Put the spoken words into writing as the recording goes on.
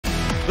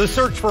The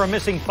search for a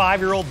missing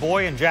 5-year-old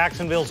boy in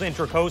Jacksonville's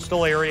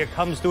Intracoastal area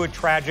comes to a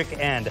tragic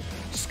end.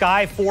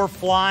 Sky 4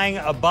 flying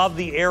above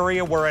the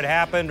area where it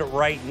happened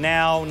right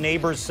now.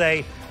 Neighbors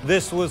say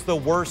this was the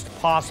worst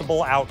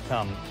possible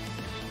outcome.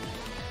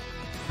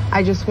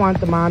 I just want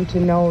the mom to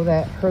know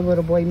that her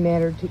little boy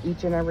mattered to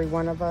each and every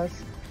one of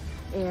us,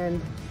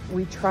 and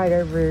we tried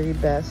our very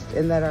best,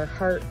 and that our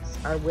hearts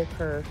are with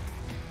her,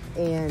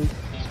 and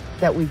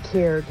that we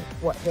cared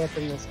what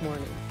happened this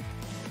morning.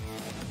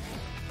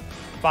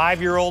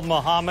 5-year-old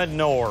Muhammad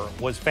Noor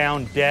was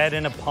found dead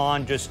in a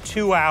pond just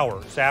 2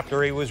 hours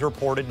after he was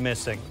reported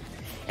missing.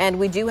 And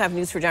we do have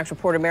News4 Jax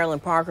reporter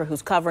Marilyn Parker,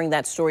 who's covering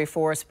that story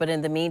for us. But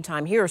in the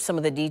meantime, here are some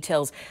of the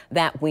details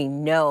that we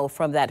know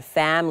from that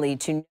family.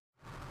 To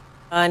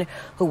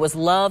who was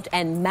loved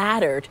and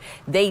mattered.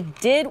 They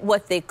did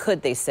what they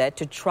could, they said,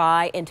 to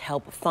try and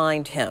help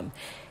find him.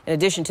 In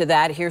addition to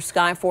that, here's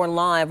Sky 4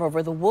 live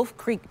over the Wolf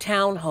Creek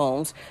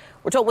townhomes.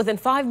 We're told within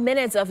 5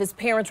 minutes of his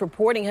parents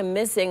reporting him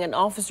missing, an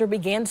officer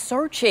began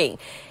searching.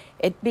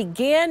 It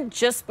began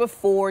just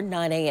before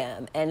 9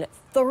 a.m. and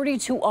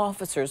 32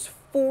 officers,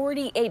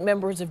 48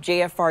 members of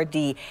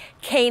JFRD,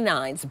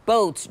 canines,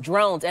 boats,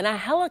 drones, and a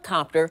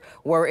helicopter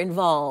were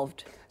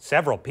involved.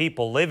 Several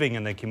people living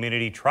in the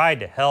community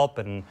tried to help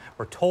and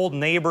were told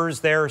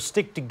neighbors there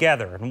stick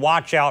together and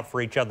watch out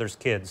for each other's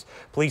kids.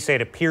 Police say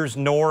it appears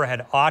Noor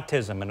had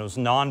autism and was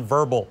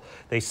nonverbal.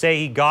 They say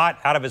he got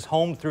out of his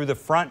home through the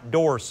front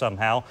door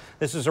somehow.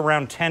 This is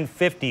around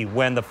 10:50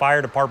 when the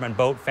fire department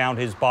boat found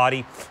his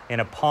body in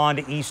a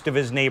pond east of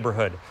his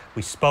neighborhood.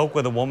 We spoke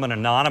with a woman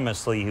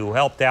anonymously who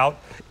helped out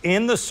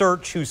in the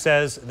search, who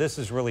says this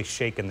has really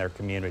shaken their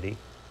community.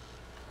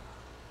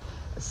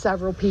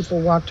 Several people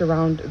walked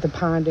around the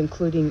pond,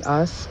 including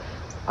us.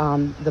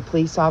 The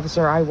police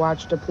officer, I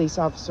watched a police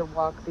officer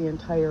walk the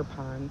entire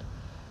pond.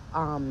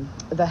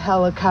 The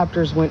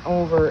helicopters went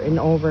over and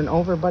over and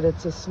over, but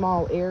it's a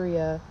small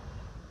area,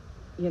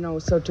 you know,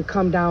 so to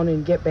come down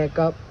and get back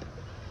up.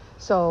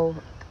 So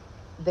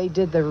they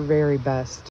did their very best.